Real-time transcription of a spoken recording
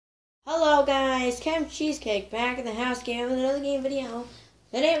Hello guys, Captin Cheesecake back in the house game with another game video.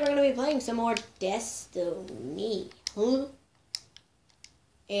 Today we're going to be playing some more Destiny.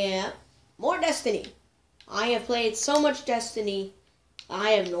 Yeah, more Destiny. I have played so much Destiny.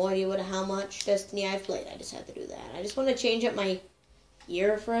 I have no idea how much Destiny I've played. I just had to do that. I just want to change up my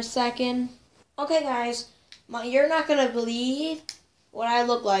ear for a second. Okay guys, you're not going to believe what I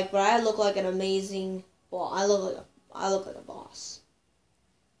look like, but I look like an amazing, well, I look like a boss.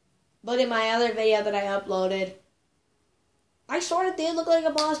 But in my other video that I uploaded, I sort of did look like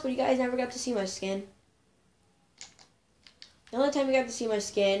a boss, but you guys never got to see my skin. The only time you got to see my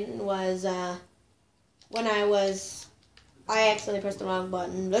skin was when I accidentally pressed the wrong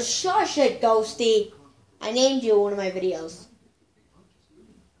button. Shush it, Ghosty! I named you in one of my videos.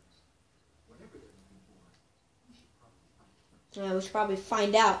 We should probably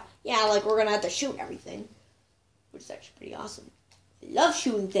find out. Yeah, like we're gonna have to shoot everything, which is actually pretty awesome. I love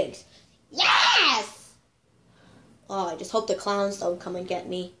shooting things. Yes! Oh, I just hope the clowns don't come and get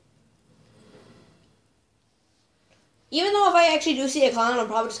me. Even though if I actually do see a clown, I'm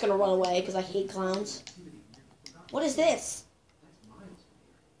probably just going to run away because I hate clowns. What is this?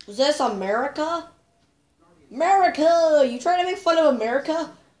 Was this America? America! You trying to make fun of America?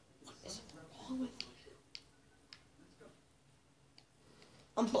 What is wrong with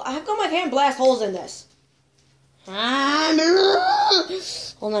you? How come I can't blast holes in this?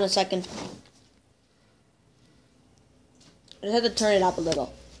 Hold on a second. I just have to turn it up a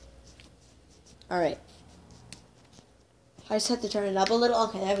little. Alright. I just have to turn it up a little.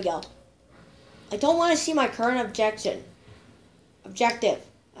 Okay, there we go. I don't want to see my current objective.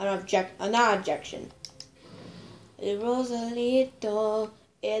 Not objection. Rosalito,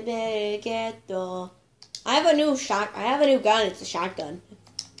 I have a new gun. It's a shotgun.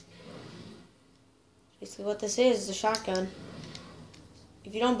 Basically what this is a shotgun.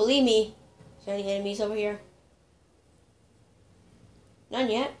 If you don't believe me, is there any enemies over here?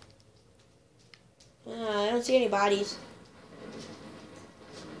 None yet. I don't see any bodies.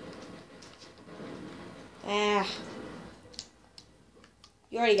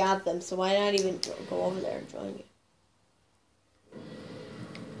 You already got them, so why not even go over there and join me?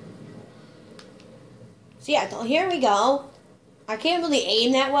 So yeah, here we go. I can't really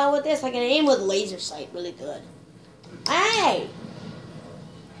aim that well with this. I can aim with laser sight really good. Hey!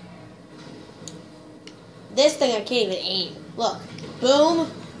 This thing I can't even aim. Look. Boom.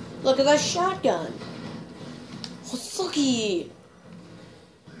 Look at that shotgun. Sucky.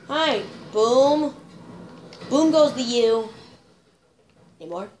 Hi. Boom. Boom goes to you. Any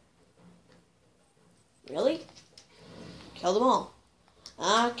more? Really? Kill them all.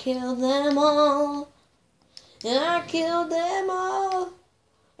 I killed them all. And I killed them all.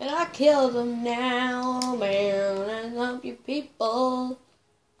 And I killed them now. Man, I love you people.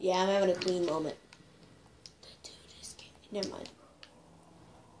 Yeah, I'm having a clean moment. Dude, just kidding. Never mind.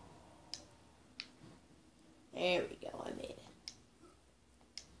 There we go, I made it.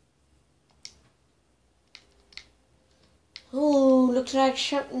 Oh, looks like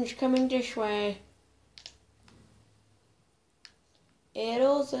something's coming this way.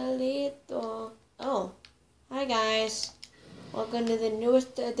 Rosalito. Oh, hi guys. Welcome to the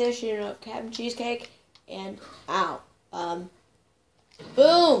newest edition of Captin Cheesecake. And, ow. Boom.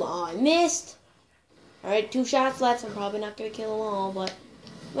 Oh, I missed. Alright, 2 shots left. I'm probably not going to kill them all, but,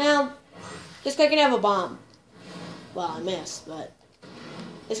 well, this guy can have a bomb. Well, I missed, but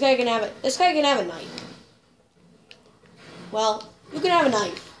this guy can have it. This guy can have a knife. Well, you can have a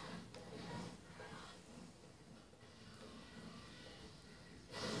knife.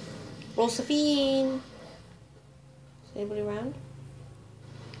 Josephine. Is anybody around?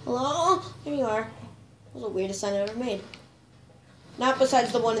 Hello? There you are. That was the weirdest sound I've ever made. Not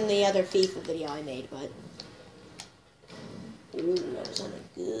besides the one in the other FIFA video I made, but ooh, that was sounding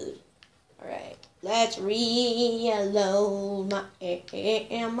good. Alright. Let's reload my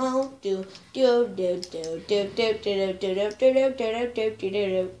ammo.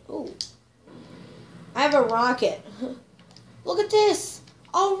 Ooh. I have a rocket. Look at this.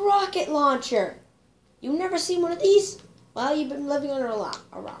 A rocket launcher. You've never seen one of these? Well, you've been living under a rock.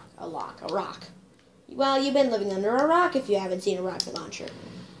 Well, you've been living under a rock if you haven't seen a rocket launcher.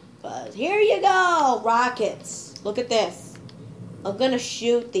 But here you go. Rockets. Look at this. I'm gonna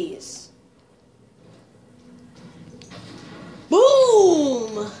shoot these.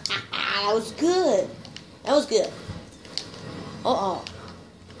 Boom! That was good. That was good. Uh-oh.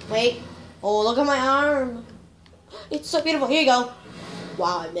 Wait. Oh, look at my arm. It's so beautiful. Here you go.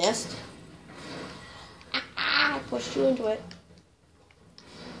 Wow, I missed. I pushed you into it.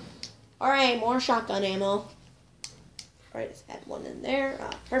 Alright, more shotgun ammo. Alright, let's add one in there.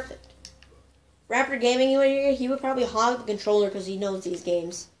 Perfect. Raptor Gaming, he would probably hog the controller because he knows these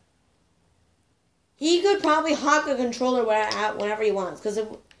games. He could probably hog the controller whenever he wants. Because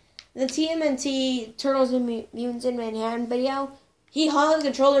the TMNT Turtles and Mutants in Manhattan video, he hogged the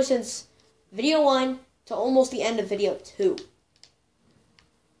controller since video 1 to almost the end of video 2.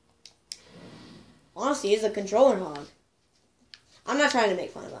 Honestly, he's a controller hog. I'm not trying to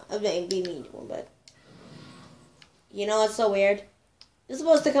make fun of him. I'm being mean to him, but... You know, it's so weird. He's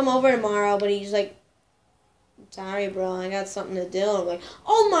supposed to come over tomorrow, but he's like... Sorry, bro, I got something to do. I'm like,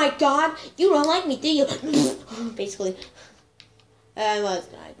 oh my god, you don't like me, do you? Basically. Well,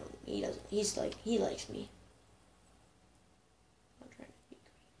 he doesn't. He likes me. I'm trying to be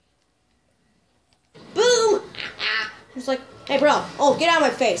great. Boom! He's like, hey, bro, oh, get out of my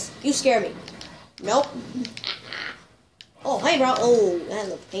face. You scare me. Nope. Oh, hey, bro. Oh, that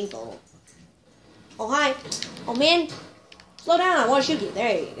looked painful. Oh, hi. Oh, man. Slow down. I want to shoot you.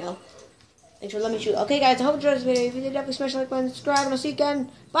 There you go. Thanks for letting me shoot. Okay, guys, I hope you enjoyed this video. If you did, definitely smash the like button, subscribe, and I'll see you again.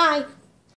 Bye.